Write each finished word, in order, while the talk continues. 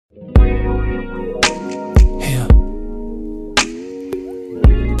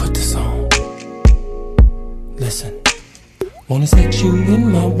Wanna sex you in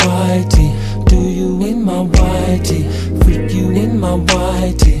my white tee, do you in my white tee, freak you in my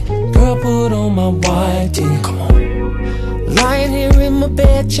white tee. Girl, put on my white tee. Come on. Lying here in my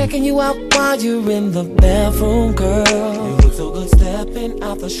bed, checking you out while you're in the bathroom, girl. You look so good stepping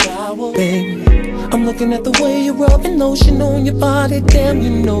out the shower, baby. I'm looking at the way you're rubbing lotion on your body. Damn, you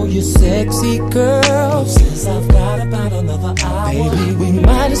know you're sexy, girl. Since I've got about another hour, baby, we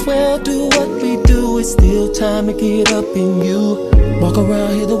might as well do what we do. It's still time to get up in you. Walk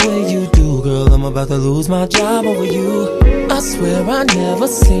around here the way you do, girl. I'm about to lose my job over you. I swear I never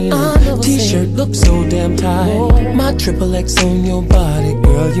seen a t-shirt look so damn tight. My triple X on your body,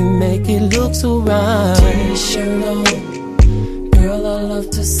 girl, you make it look so right. T-shirt on, girl, I love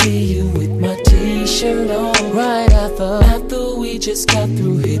to see you with my t-shirt on. Right after we just got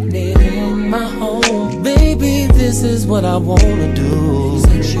through hitting it in my home. Baby, this is what I wanna do.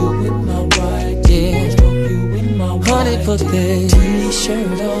 Sex you with my right, yeah. Stroke you with my right. Honey, put that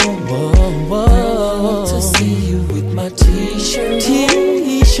t-shirt on. Whoa, whoa. I love to see you with my t-shirt on.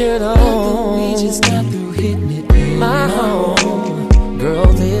 T-shirt on. After we just got through hitting it in my home. Girl,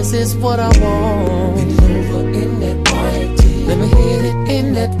 this is what I want. Bend over in that white tee. Let me hit it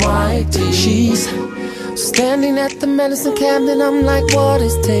in that white tee. She's standing at the medicine cabinet. I'm like, what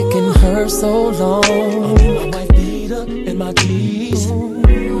is taking her so long? I'm in my white beater and my jeans.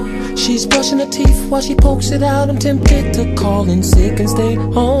 She's brushing her teeth while she pokes it out. I'm tempted to call in sick and stay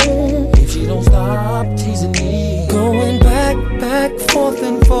home. If she don't stop teasing me. Going back, forth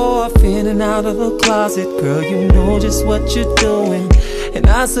and forth, in and out of the closet. Girl, you know just what you're doing, and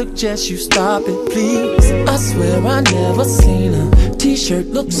I suggest you stop it, please. I swear I never seen a t-shirt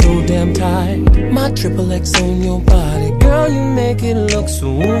look so damn tight. My triple X on your body, girl, you make it look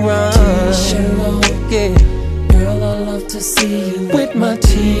so right. T-shirt on, yeah. Girl, I love to see you with my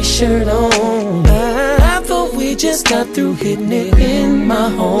t-shirt on. After we just got through hitting it in my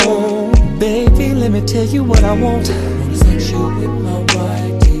home. Baby, let me tell you what I want. Wanna sex you with my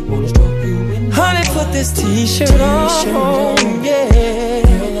white tee, wanna stroke you with my honey, put this t-shirt on, yeah.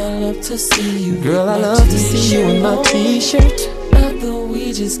 Girl, I love to see you. Girl, I love to see you in my t-shirt. After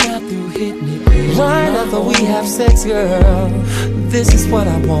we just got through hitting it right after we have sex, girl. This is what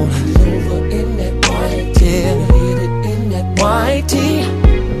I want. Over in that white tee, hit it in that white tee.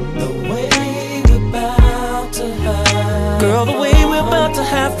 The way we're about to have, girl, the way we're about to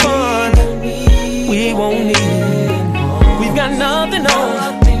have fun. We won't need, we've got nothing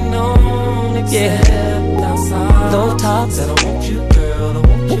on, yeah, outside. No tops. Said I want you, girl, I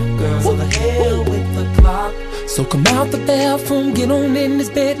want you, girl. So the hell with the clock. So come out the bathroom, get on in this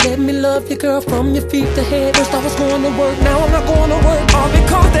bed. Let me love you, girl, from your feet to head. First I was going to work, now I'm not going to work. All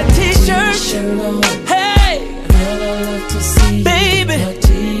because that t-shirt on. Hey, girl, I love to see baby, my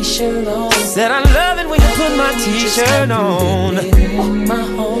t-shirt on. Said I love it when you put my t-shirt on.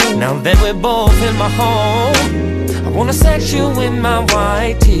 Now that we're both in my home, I wanna sex you in my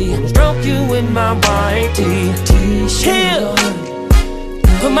white tee, stroke you in my white tee. Here,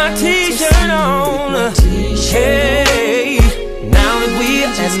 put my t-shirt on. Hey, now that we're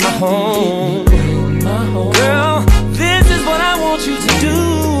at my home, girl,